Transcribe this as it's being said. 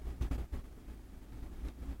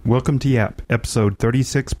Welcome to Yap, episode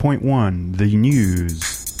 36.1, The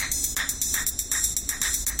News.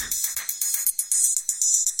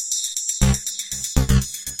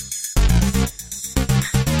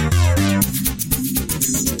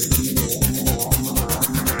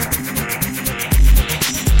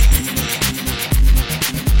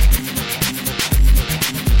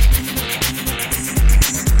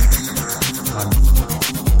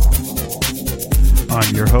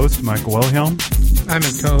 I'm your host, Michael Wilhelm. I'm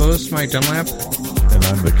his co-host, Mike Dunlap. And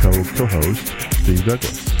I'm the co-host, Steve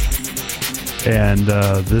Douglas. And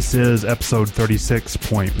this is episode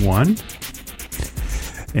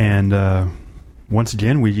 36.1. And once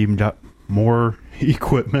again, we even got more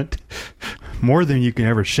equipment. More than you can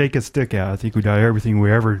ever shake a stick at. I think we got everything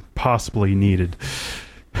we ever possibly needed.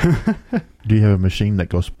 Do you have a machine that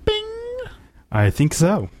goes bing? I think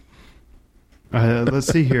so. Let's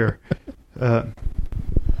see here.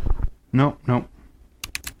 No.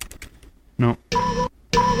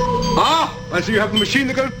 Ah! I see you have a machine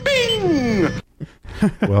that goes bing!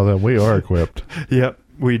 Well, then we are equipped. Yep,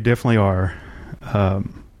 we definitely are.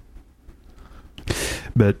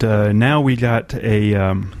 But now we got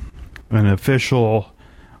an official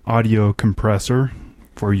audio compressor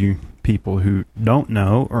for you people who don't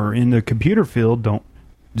know, or in the computer field don't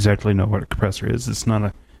exactly know what a compressor is. It's not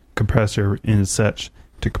a compressor in such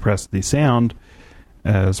to compress the sound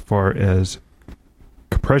as far as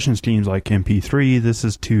compression schemes like MP3. This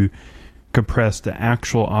is to compress the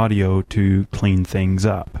actual audio to clean things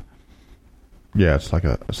up. Yeah, it's like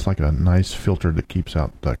a nice filter that keeps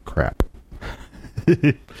out the crap.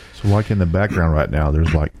 So like in the background right now,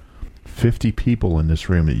 there's like 50 people in this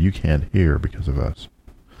room that you can't hear because of us.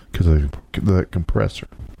 Because of the compressor.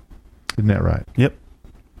 Isn't that right? Yep.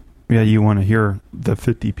 Yeah, you want to hear the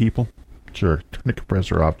 50 people? Sure. Turn the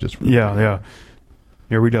compressor off just for Yeah.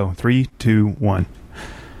 Here we go. 3, 2, 1.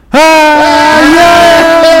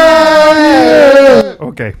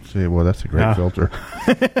 Okay. See, well, that's a great filter.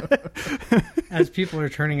 As people are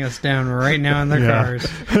turning us down right now in their cars.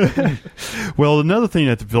 Well, another thing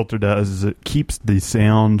that the filter does is it keeps the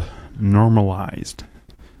sound normalized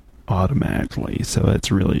automatically. So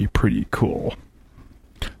it's really pretty cool.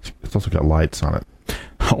 It's also got lights on it.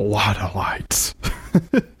 A lot of lights.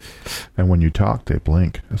 And when you talk, they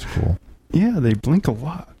blink. That's cool. Yeah, they blink a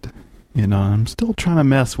lot. You know, I'm still trying to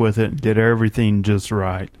mess with it and get everything just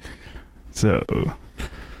right. So,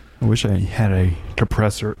 I wish I had a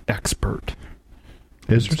compressor expert.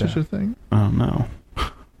 Is there such a thing? I don't know.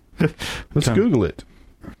 Let's Google it.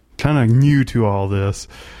 Kind of new to all this.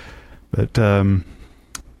 But,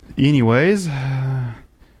 anyways,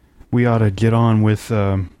 we ought to get on with,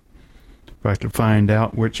 if I could find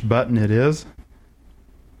out which button it is,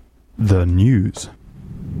 the news.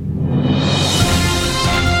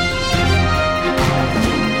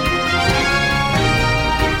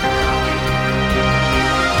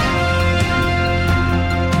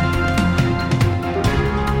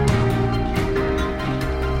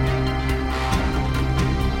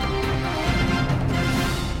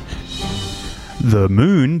 The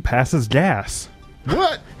moon passes gas.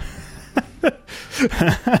 What?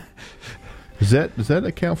 Does that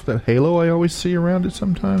account for that halo I always see around it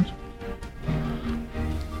sometimes?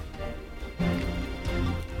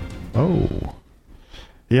 Oh.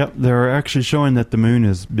 Yep, they're actually showing that the moon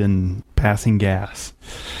has been passing gas.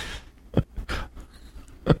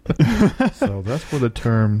 So that's where the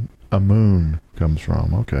term a moon comes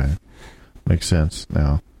from. Okay. Makes sense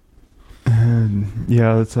now.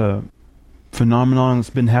 Yeah, it's a phenomenon that's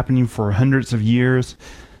been happening for hundreds of years.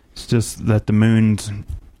 It's just that the moon's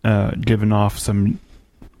given off some,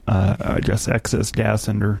 I guess, excess gas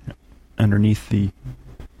underneath the...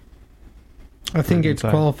 I think it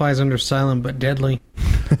qualifies under silent but deadly.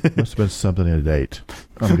 Must have been something in a date,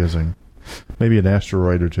 I'm guessing. Maybe an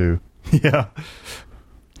asteroid or two. Yeah.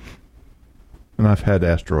 And I've had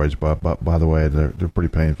asteroids, by the way, they're pretty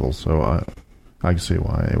painful, so I can see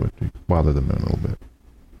why it would bother the moon a little bit.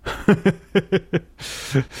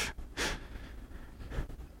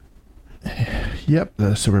 Yep,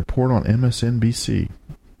 that's a report on MSNBC.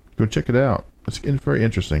 Go check it out. It's very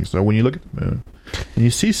interesting. So when you look at the moon and you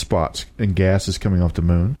see spots and gases coming off the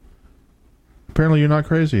moon, apparently you're not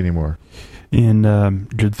crazy anymore. And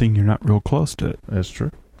good thing you're not real close to it. That's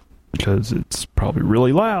true. Because it's probably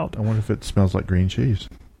really loud. I wonder if it smells like green cheese.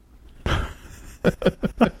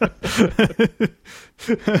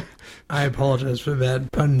 I apologize for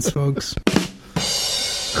bad puns, folks.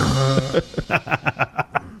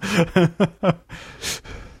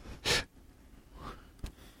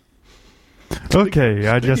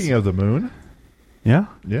 Okay, Speaking of the moon. Yeah?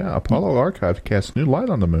 Yeah, Apollo Archive casts new light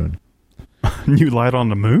on the moon. New light on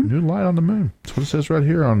the moon? New light on the moon. That's what it says right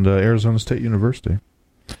here on Arizona State University.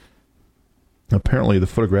 Apparently, the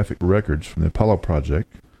photographic records from the Apollo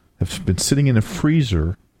project have been sitting in a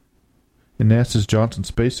freezer in NASA's Johnson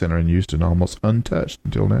Space Center in Houston, almost untouched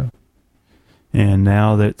until now. And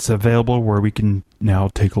now that's available where we can now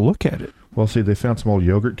take a look at it. Well, see, they found some old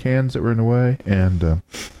yogurt cans that were in the way, and there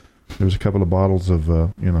was a couple of bottles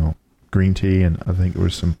of, green tea, and I think there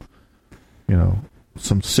was some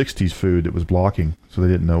 60s food that was blocking, so they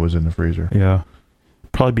didn't know it was in the freezer. Yeah.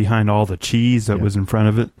 Probably behind all the cheese that was in front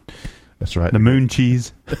of it. That's right. The moon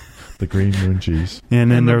cheese. The green moon cheese.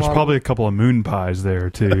 And then And the there's bottle. probably a couple of moon pies there,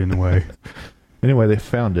 too, in the way. Anyway, they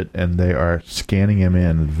found it, and they are scanning him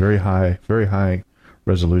in very high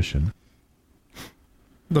resolution.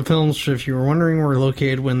 The films, if you were wondering, were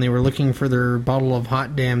located when they were looking for their bottle of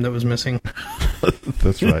hot damn that was missing.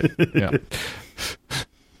 That's right. Yeah.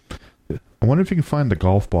 I wonder if you can find the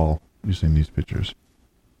golf ball using these pictures.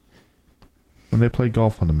 When they play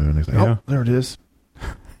golf on the moon, they say, Yeah. "Oh, there it is.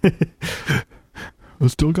 I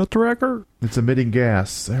still got the record. It's emitting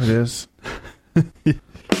gas. There it is."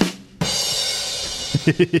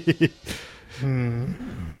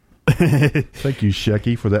 Thank you,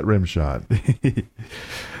 Shecky, for that rim shot.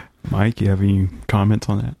 Mike, you have any comments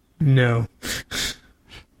on that? No.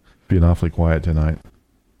 Being awfully quiet tonight.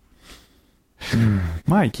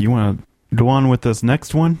 Mike, you want to go on with this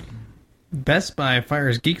next one? Best Buy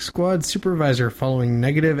fires Geek Squad supervisor following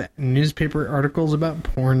negative newspaper articles about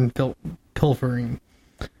porn pilfering.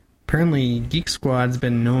 Apparently, Geek Squad's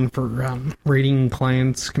been known for raiding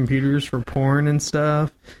clients' computers for porn and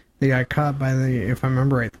stuff. They got caught by if I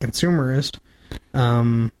remember right, the Consumerist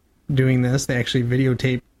doing this. They actually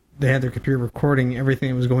videotaped. They had their computer recording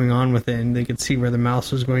everything that was going on with it, and they could see where the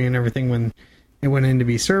mouse was going and everything when it went in to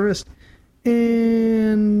be serviced.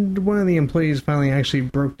 And one of the employees finally actually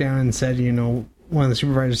broke down and said, one of the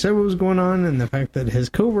supervisors said what was going on, and the fact that his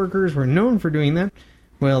coworkers were known for doing that,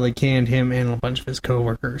 well, they canned him and a bunch of his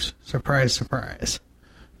coworkers. Surprise, surprise.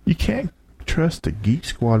 You can't trust the Geek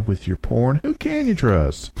Squad with your porn. Who can you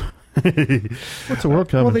trust? What's the world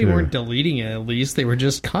coming Well, they to? weren't deleting it, at least. They were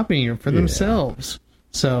just copying it for themselves.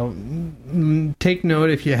 So, take note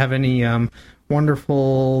if you have any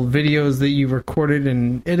wonderful videos that you recorded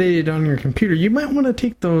and edited on your computer. You might want to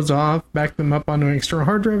take those off, back them up onto an external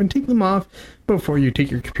hard drive, and take them off before you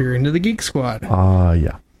take your computer into the Geek Squad.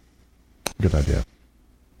 Yeah. Good idea.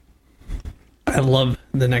 I love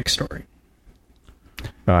the next story.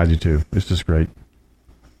 I do too. It's just great.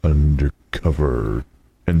 Undercover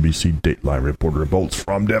NBC Dateline reporter bolts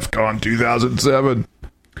from DEF CON 2007.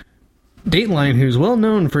 Dateline, who's well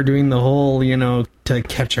known for doing the whole, to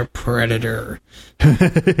catch a predator,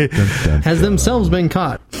 has themselves been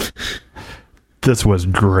caught. This was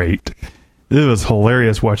great. It was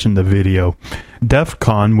hilarious watching the video. DEF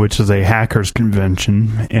CON, which is a hackers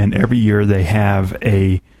convention, and every year they have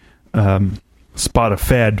a spot a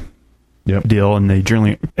Fed deal, and they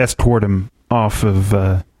generally escort them off of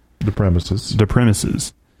the premises.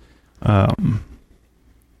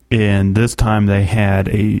 And this time they had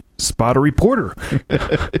a spot a reporter.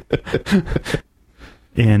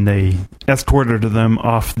 And they escorted them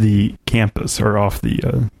off the campus or off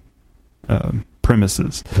the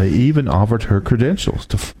premises. They even offered her credentials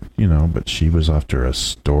to, but she was after a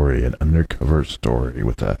story, an undercover story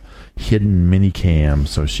with a hidden mini cam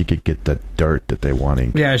so she could get the dirt that they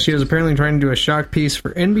wanted. Yeah, she was apparently trying to do a shock piece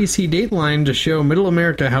for NBC Dateline to show Middle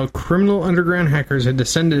America how criminal underground hackers had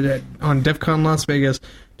descended on DEF CON Las Vegas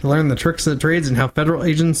to learn the tricks of the trades and how federal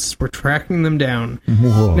agents were tracking them down.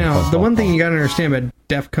 Whoa. Now, the one thing you got to understand about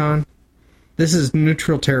DEF CON, this is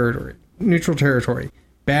neutral territory.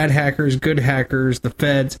 Bad hackers, good hackers, the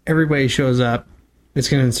feds, everybody shows up. It's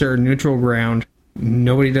going to insert neutral ground.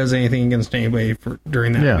 Nobody does anything against anybody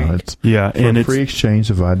during that week. And it's free exchange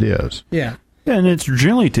of ideas. Yeah. And it's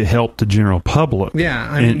generally to help the general public.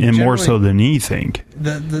 Yeah, and more so than anything.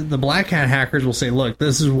 The black hat hackers will say, look,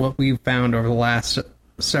 this is what we've found over the last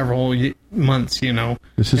several months,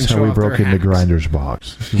 This is how we broke into Grinder's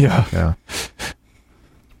box. Yeah.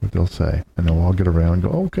 What they'll say. And they'll all get around and go,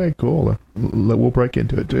 okay, cool. We'll break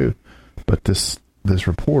into it too. But this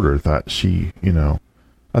reporter thought she,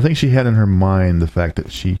 I think she had in her mind the fact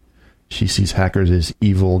that she sees hackers as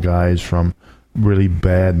evil guys from really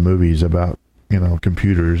bad movies about,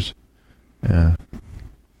 computers. I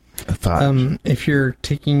thought. If you're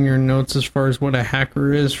taking your notes as far as what a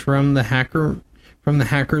hacker is from the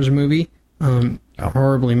Hackers movie,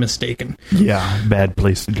 horribly mistaken. Yeah, bad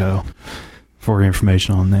place to go for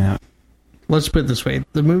information on that. Let's put it this way.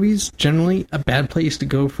 The movie's generally a bad place to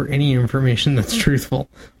go for any information that's truthful.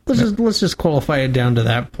 let's just qualify it down to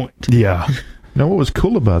that point. Yeah. Now, what was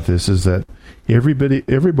cool about this is that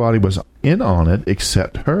everybody was in on it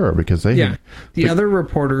except her, because they Yeah, the other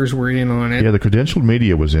reporters were in on it. the credentialed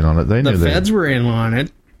media was in on it. They The knew feds were in on it.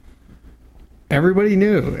 Everybody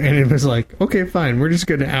knew, and it was like, okay, fine, we're just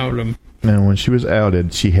going to out them. And when she was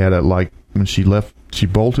outed, she had when she left, she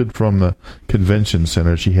bolted from the convention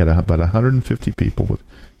center. She had about 150 people with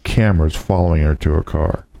cameras following her to her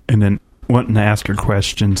car. And then wanting to ask her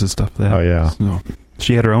questions and stuff like that. Oh, yeah. So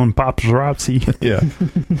she had her own paparazzi. Yeah.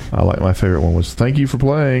 My favorite one was, "Thank you for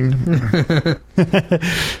playing."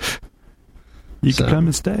 You can come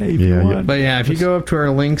and stay if Yeah, you yeah. want. But yeah, if you go up to our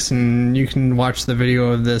links and you can watch the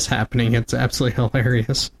video of this happening, it's absolutely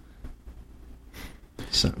hilarious.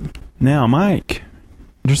 So, Now, Mike,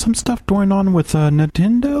 there's some stuff going on with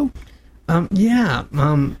Nintendo?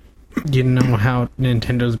 you know how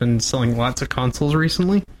Nintendo's been selling lots of consoles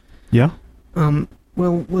recently? Yeah.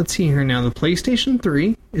 Well, let's see here now. The PlayStation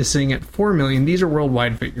 3 is sitting at 4 million. These are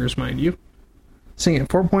worldwide figures, mind you. Sitting at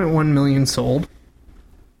 4.1 million sold.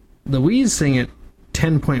 The Wii is sitting at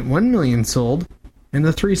 10.1 million sold. And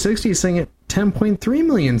the 360 is sitting at 10.3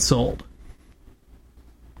 million sold.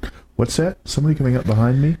 What's that? Somebody coming up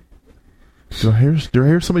behind me? Do I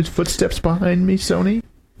hear somebody's footsteps behind me, Sony?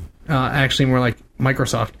 Actually, more like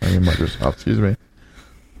Microsoft. I mean, Microsoft, excuse me.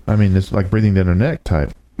 I mean, it's like breathing down her neck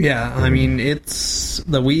type. Yeah, I mean, it's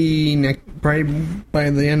the Wii. Probably by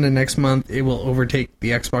the end of next month, it will overtake the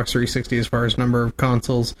Xbox 360 as far as number of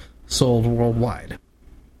consoles sold worldwide.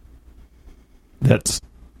 That's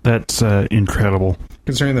incredible.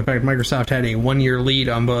 Considering the fact Microsoft had a 1-year lead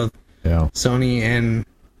on both Sony and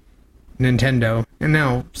Nintendo, and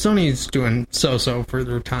now Sony's doing so-so for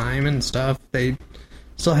their time and stuff. They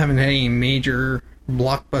still haven't had any major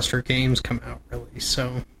blockbuster games come out, really,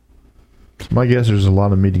 so... My guess is there's a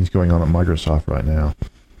lot of meetings going on at Microsoft right now.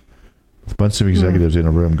 With a bunch of executives in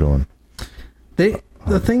a room going... The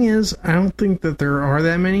thing is, I don't think that there are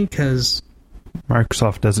that many, because...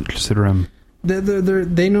 Microsoft doesn't consider them...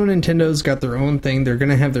 They know Nintendo's got their own thing. They're going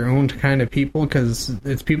to have their own kind of people, because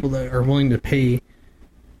it's people that are willing to pay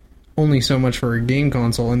only so much for a game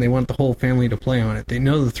console, and they want the whole family to play on it. They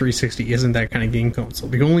know the 360 isn't that kind of game console.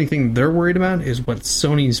 The only thing they're worried about is what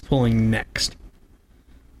Sony's pulling next.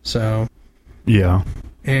 So... Yeah.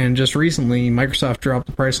 And just recently, Microsoft dropped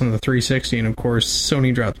the price on the 360, and of course,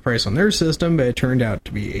 Sony dropped the price on their system, but it turned out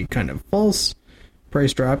to be a kind of false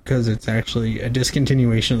price drop, because it's actually a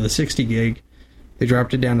discontinuation of the 60 gig. They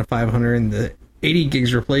dropped it down to 500, and the 80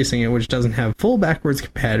 gigs replacing it, which doesn't have full backwards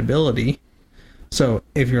compatibility. So,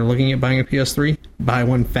 if you're looking at buying a PS3, buy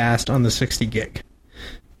one fast on the 60 gig.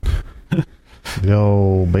 The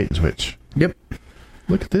old bait and switch. Yep.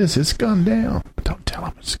 Look at this, it's gone down. But don't tell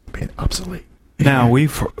them it's being obsolete. Now,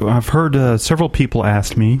 I've heard several people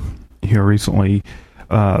ask me here recently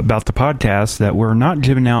about the podcast that we're not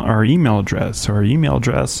giving out our email address. Our email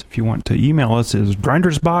address, if you want to email us, is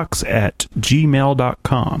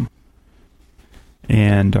grindersbox@gmail.com.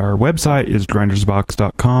 And our website is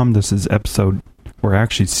grindersbox.com. This is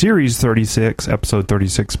series 36, episode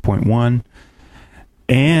 36.1.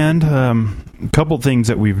 And a couple things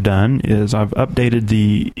that we've done is I've updated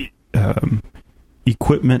the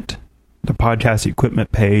equipment, the podcast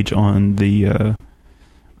equipment page on the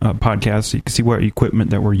podcast, so you can see what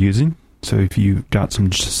equipment that we're using. So if you got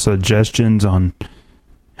some suggestions on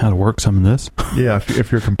how to work some of this. Yeah,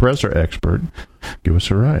 if you're a compressor expert, give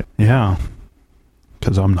us a right. Yeah,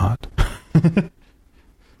 because I'm not.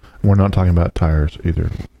 We're not talking about tires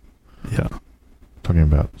either. Yeah. Talking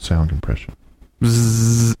about sound compression.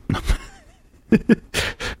 Bzzz.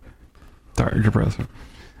 Tire compressor.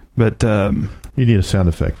 But you need a sound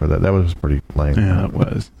effect for that. That was pretty lame. yeah, it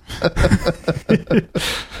was.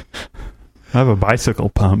 I have a bicycle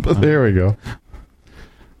pump. There we go.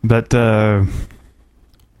 But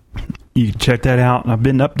you can check that out. I've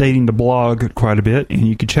been updating the blog quite a bit, and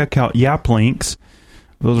you can check out Yap Links.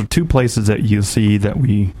 Those are two places that you see that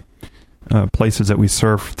we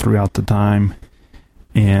surf throughout the time,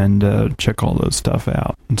 and check all those stuff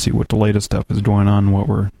out and see what the latest stuff is going on, what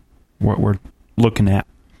we're looking at.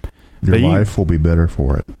 Your life will be better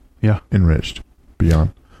for it. Yeah, enriched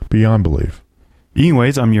beyond belief.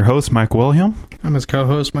 Anyways, I'm your host, Mike Wilhelm. I'm his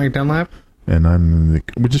co-host, Mike Dunlap. And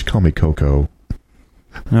just call me Coco.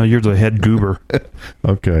 No, you're the head goober.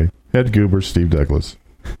 Okay. Head goober, Steve Douglas.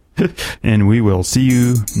 And we will see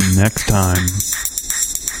you next time.